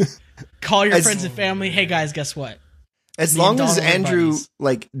life. Call your friends and family. Hey guys, guess what? As long as Andrew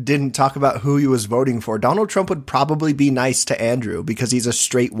didn't talk about who he was voting for, Donald Trump would probably be nice to Andrew because he's a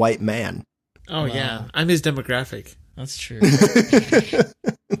straight white man. Oh yeah, I'm his demographic. That's true.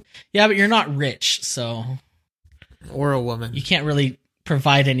 Yeah, but you're not rich, so. Or a woman. You can't really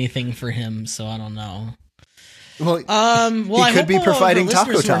provide anything for him, so I don't know. Well, he I could be providing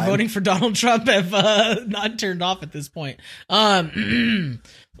Taco Time. Who are voting for Donald Trump have not turned off at this point. I'll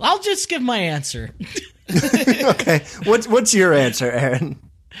just give my answer. Okay, what's your answer, Aaron?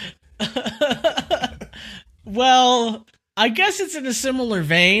 Well, I guess it's in a similar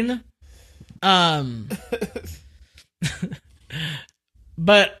vein. But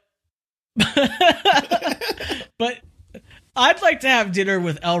I'd like to have dinner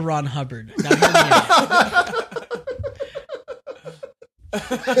with L. Ron Hubbard. Now, hear me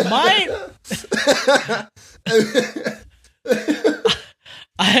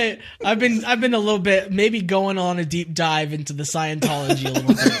out. I've been a little bit, maybe going on a deep dive into the Scientology a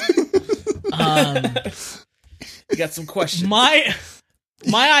little bit. You got some questions. My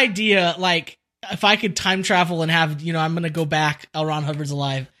idea, like, if I could time travel and have, I'm going to go back, L. Ron Hubbard's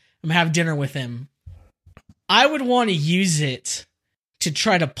alive, I'm going to have dinner with him. I would want to use it to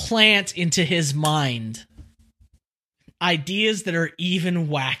try to plant into his mind ideas that are even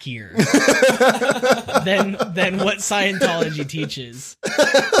wackier than what Scientology teaches.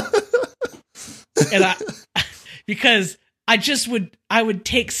 And because I would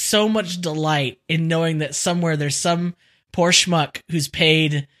take so much delight in knowing that somewhere there's some poor schmuck who's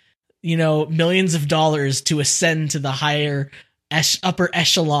paid, millions of dollars to ascend to the higher upper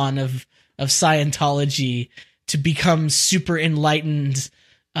echelon of Scientology to become super enlightened,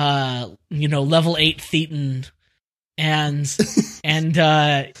 level 8 Thetan. And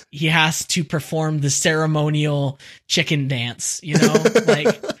he has to perform the ceremonial chicken dance,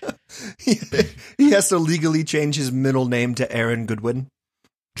 like he has to legally change his middle name to Aaron Goodwin.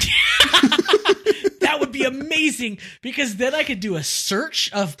 That would be amazing, because then I could do a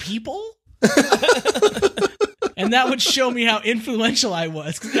search of people. And that would show me how influential I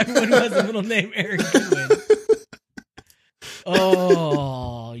was, because everyone who has a middle name Aaron Goodwin.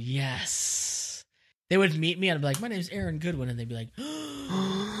 Oh, yes. They would meet me and I'd be like, my name's Aaron Goodwin. And they'd be like,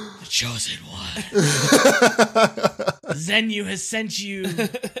 oh, the chosen one. Zenu has sent you.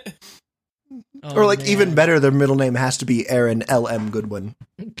 Oh, or like, even better, their middle name has to be Aaron L.M. Goodwin.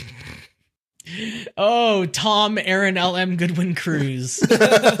 Oh, Tom Aaron L.M. Goodwin Cruz.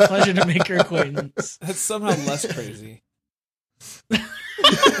 Pleasure to make your acquaintance. That's somehow less crazy.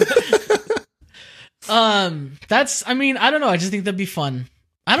 I don't know. I just think that'd be fun.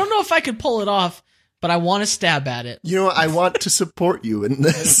 I don't know if I could pull it off, but I want to stab at it. You know what? I want to support you in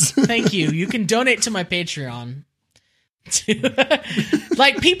this. Thank you. You can donate to my Patreon.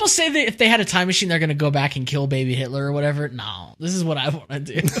 Like, people say that if they had a time machine, they're going to go back and kill baby Hitler or whatever. No, this is what I want to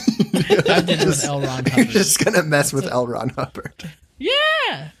do. I did it with L. Ron Hubbard. You're just going to mess with L. Ron Hubbard.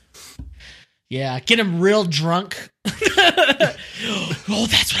 Yeah. Yeah, get him real drunk. Oh,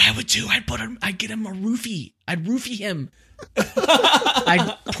 that's what I would do. I'd get him a roofie. I'd roofie him.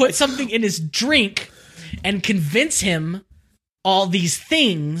 I'd put something in his drink and convince him all these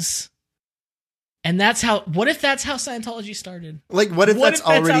things. And what if that's how Scientology started? Like, what if that's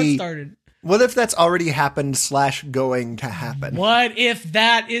how it started? What if that's already happened / going to happen? What if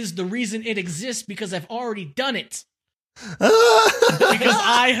that is the reason it exists, because I've already done it? Because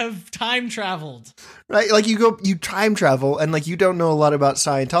I have time traveled. Right? Like, you time travel and like, you don't know a lot about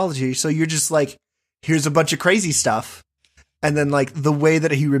Scientology. So you're just like, here's a bunch of crazy stuff. And then like the way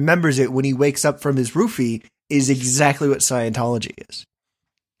that he remembers it when he wakes up from his roofie is exactly what Scientology is.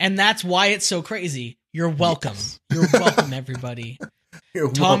 And that's why it's so crazy. You're welcome. Yes. You're welcome, everybody.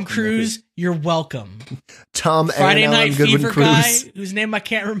 Tom Cruise, everybody. You're welcome. Tom Friday Aaron Night Allen Fever Goodwin guy, Cruz. whose name I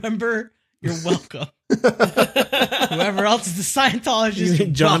can't remember, you're welcome. Whoever else is the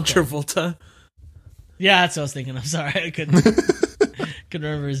Scientologist, John Travolta. Yeah, that's what I was thinking. I'm sorry, I couldn't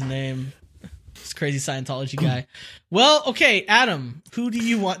remember his name. This crazy Scientology guy. Well, okay, Adam, who do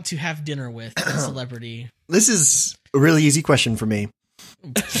you want to have dinner with? A celebrity. This is a really easy question for me.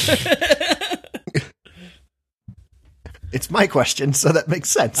 It's my question, so that makes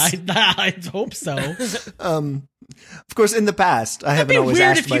sense. I hope so. Of course, in the past, I haven't always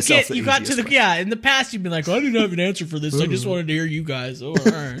asked myself the easiest question. In the past, you'd be like, I didn't have an answer for this. I just wanted to hear you guys. Oh, all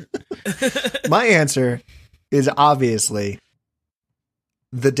right. My answer is obviously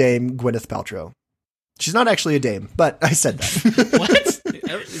the Dame Gwyneth Paltrow. She's not actually a dame, but I said that. What?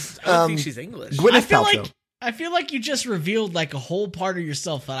 I don't think she's English. Gwyneth Paltrow. I feel like you just revealed like a whole part of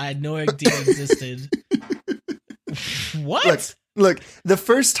yourself that I had no idea existed. What? Look, the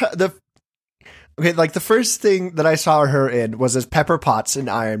first thing that I saw her in was as Pepper Potts in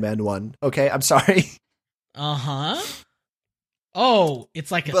Iron Man 1. Okay, I'm sorry. Uh-huh. Oh,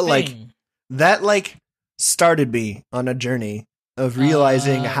 it's like a thing. Like, that like started me on a journey of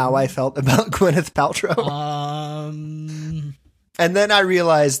realizing how I felt about Gwyneth Paltrow. And then I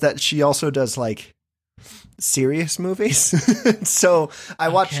realized that she also does like serious movies. So I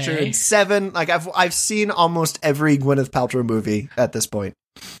watched her in 7. Like I've seen almost every Gwyneth Paltrow movie at this point.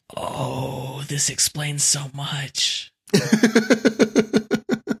 Oh, this explains so much.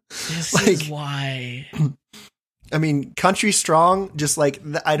 This is why. I mean, Country Strong, just like,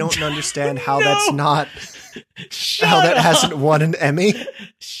 I don't understand how that's not, that hasn't won an Emmy.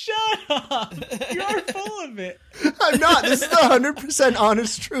 Shut up. You're full of it. I'm not. This is the 100%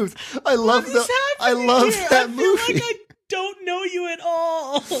 honest truth. I love that movie. I feel like I don't know you at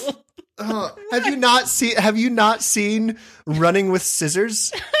all. Have you not seen Running with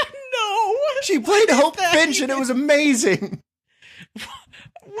Scissors? She played Hope Finch, and it was amazing.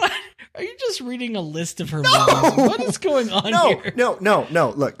 What? Are you just reading a list of her movies? What is going on here?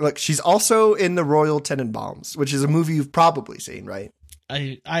 No. Look. She's also in The Royal Tenenbaums, which is a movie you've probably seen, right?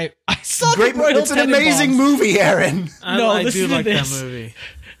 I saw Great, The Royal It's an amazing movie, Aaron. I do like that movie.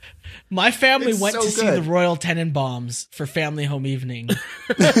 My family went to see good. The Royal Tenenbaums for family home evening.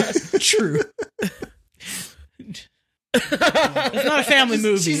 True. It's not a family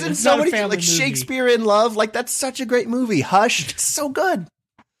movie. She's in it's so not many a family like movie. Shakespeare in Love. Like that's such a great movie. Hush, it's so good.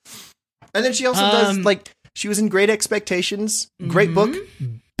 And then she also does like she was in Great Expectations. Great book,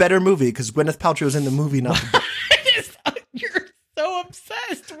 better movie because Gwyneth Paltrow's in the movie, not the book. You're so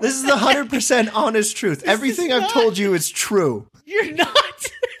obsessed. This is the 100% honest truth. Everything I've told you is true. You're not.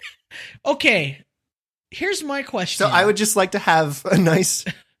 Okay, here's my question. So I would just like to have a nice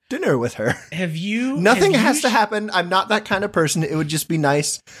dinner with her. Nothing has to happen. I'm not that kind of person. It would just be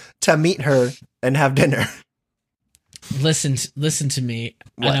nice to meet her and have dinner. Listen to me,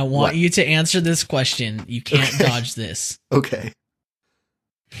 and I want you to answer this question. You can't dodge this. Okay.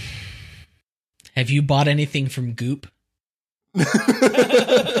 Have you bought anything from Goop?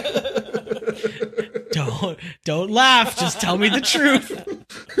 Don't laugh. Just tell me the truth.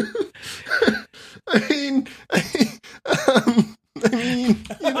 I mean, you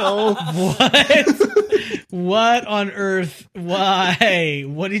know. What on earth? Why?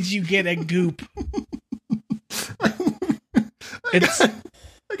 What did you get at Goop? I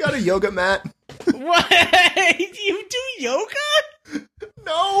got a yoga mat. What? You do yoga?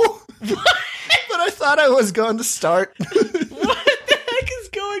 No. What? But I thought I was going to start. What the heck is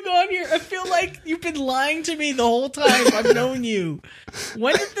going on here? I feel like you've been lying to me the whole time I've known you.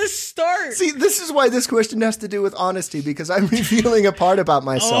 When did this start? See, this is why this question has to do with honesty, because I'm revealing a part about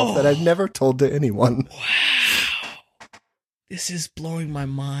myself that I've never told to anyone. Wow. This is blowing my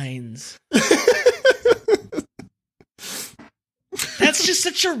mind. That's just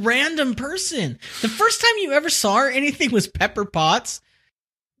such a random person. The first time you ever saw her, anything was Pepper Potts.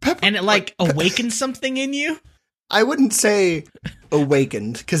 And it like awakened something in you? I wouldn't say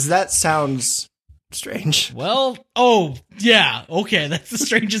awakened, because that sounds strange. Well, yeah, okay, that's the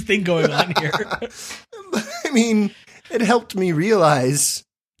strangest thing going on here. But, I mean, it helped me realize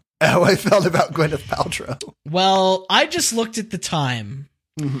how I felt about Gwyneth Paltrow. Well, I just looked at the time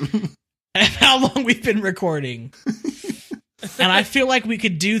and how long we've been recording. And I feel like we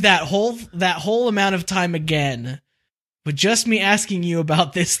could do that whole amount of time again with just me asking you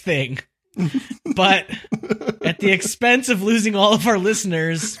about this thing. But at the expense of losing all of our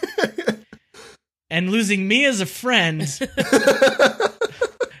listeners and losing me as a friend,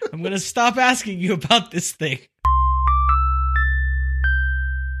 I'm going to stop asking you about this thing.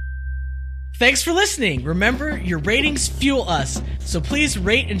 Thanks for listening. Remember, your ratings fuel us, so please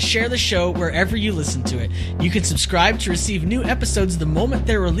rate and share the show wherever you listen to it. You can subscribe to receive new episodes the moment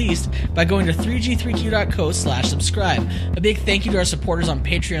they're released by going to 3g3q.co/subscribe. A big thank you to our supporters on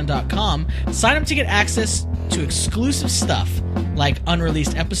patreon.com. Sign up to get access to exclusive stuff like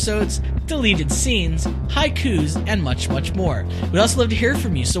unreleased episodes, deleted scenes, haikus, and much, much more. We'd also love to hear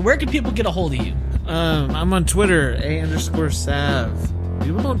from you, so where can people get a hold of you? I'm on Twitter, A_Sav.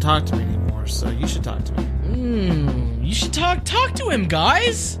 People don't talk to me anymore, so you should talk to me. You should talk to him,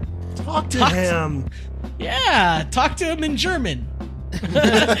 guys. Talk to him. Yeah, talk to him in German.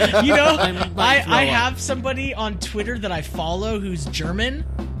 You know, I have somebody on Twitter that I follow who's German,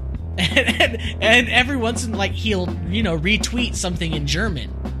 and every once in he'll retweet something in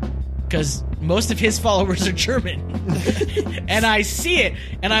German because most of his followers are German, and I see it,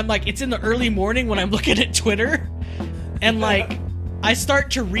 and I'm like, it's in the early morning when I'm looking at Twitter, and I start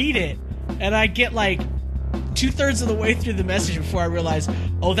to read it, and I get 2/3 of the way through the message before I realize,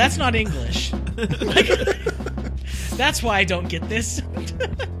 oh, that's not English. That's why I don't get this.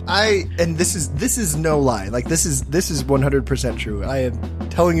 And this is no lie. This is 100% true. I am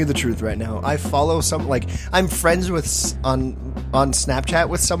telling you the truth right now. I follow I'm friends with on Snapchat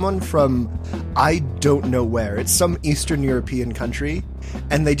with someone from I don't know where. It's some Eastern European country,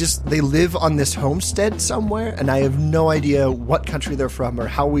 and they live on this homestead somewhere, and I have no idea what country they're from or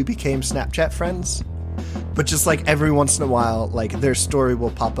how we became Snapchat friends. But just every once in a while, their story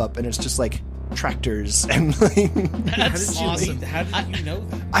will pop up, and it's just tractors and That's awesome. How did you know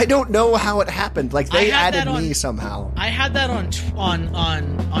that? I don't know how it happened. They added me somehow. I had that on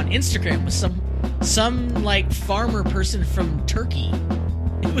Instagram with some farmer person from Turkey.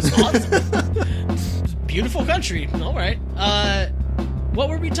 It was awesome. It was a beautiful country. All right. What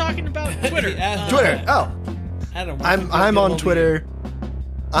were we talking about? Twitter. Twitter. Adam, I'm on Twitter.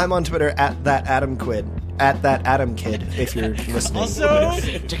 I'm on Twitter at that Adam Quid. at that Adam Kid if you're listening. Also,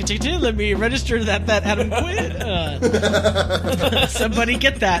 let me register that Adam Quid. Somebody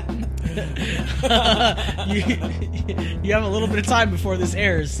get that. You have a little bit of time before this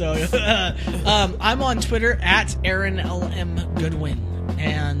airs. So I'm on Twitter at Aaron LM Goodwin,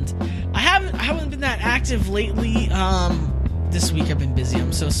 and I haven't been that active lately. This week I've been busy.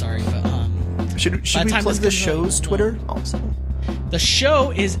 I'm so sorry, but should we plug the show's Twitter also? The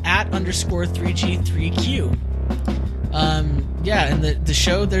show is at _3G3Q. Yeah, and the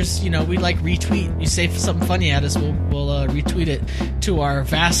show, there's, we like retweet. You say something funny at us, we'll retweet it to our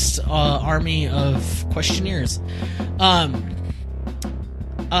vast army of questionnaires. Other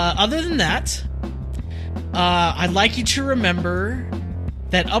than that, I'd like you to remember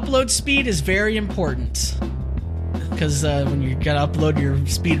that upload speed is very important. Because when you gotta upload your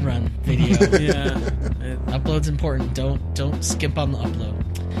speedrun video, upload's important. Don't skimp on the upload.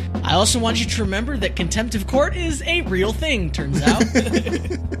 I also want you to remember that contempt of court is a real thing, turns out.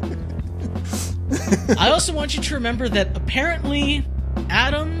 I also want you to remember that apparently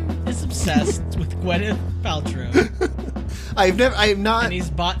Adam is obsessed with Gwyneth Paltrow. I have not. And he's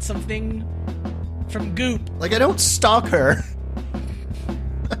bought something from Goop. Like, I don't stalk her.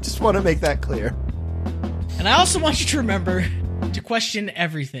 I just want to make that clear. And I also want you to remember to question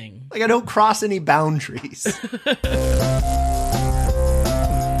everything. Like, I don't cross any boundaries.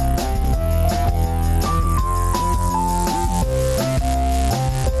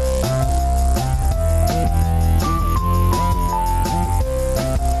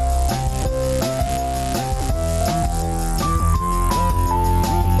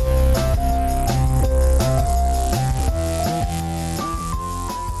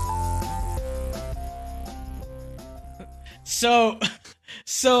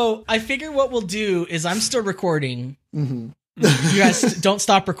 So I figure what we'll do is I'm still recording. Mm-hmm. You guys don't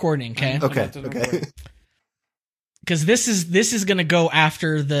stop recording, okay? Okay. Because this is gonna go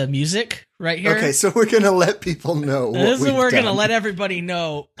after the music right here. Okay, so we're gonna let people know. We're gonna let everybody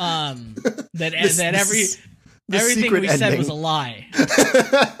know that everything we said was a lie.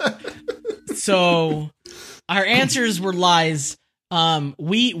 So our answers were lies.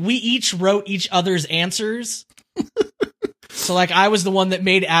 We each wrote each other's answers. So, like, I was the one that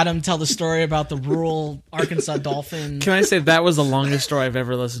made Adam tell the story about the rural Arkansas dolphin. Can I say that was the longest story I've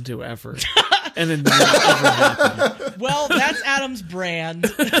ever listened to ever? And it never happened. Well, that's Adam's brand.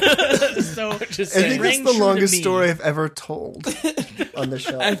 So, I think it's the longest story I've ever told on the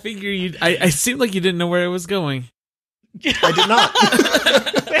show. I figure I seemed like you didn't know where it was going. I did not.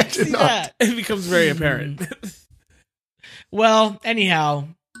 I did not. It becomes very apparent. Well, anyhow,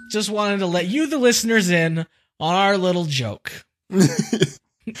 just wanted to let you, the listeners, in on our little joke.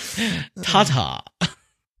 Ta-ta.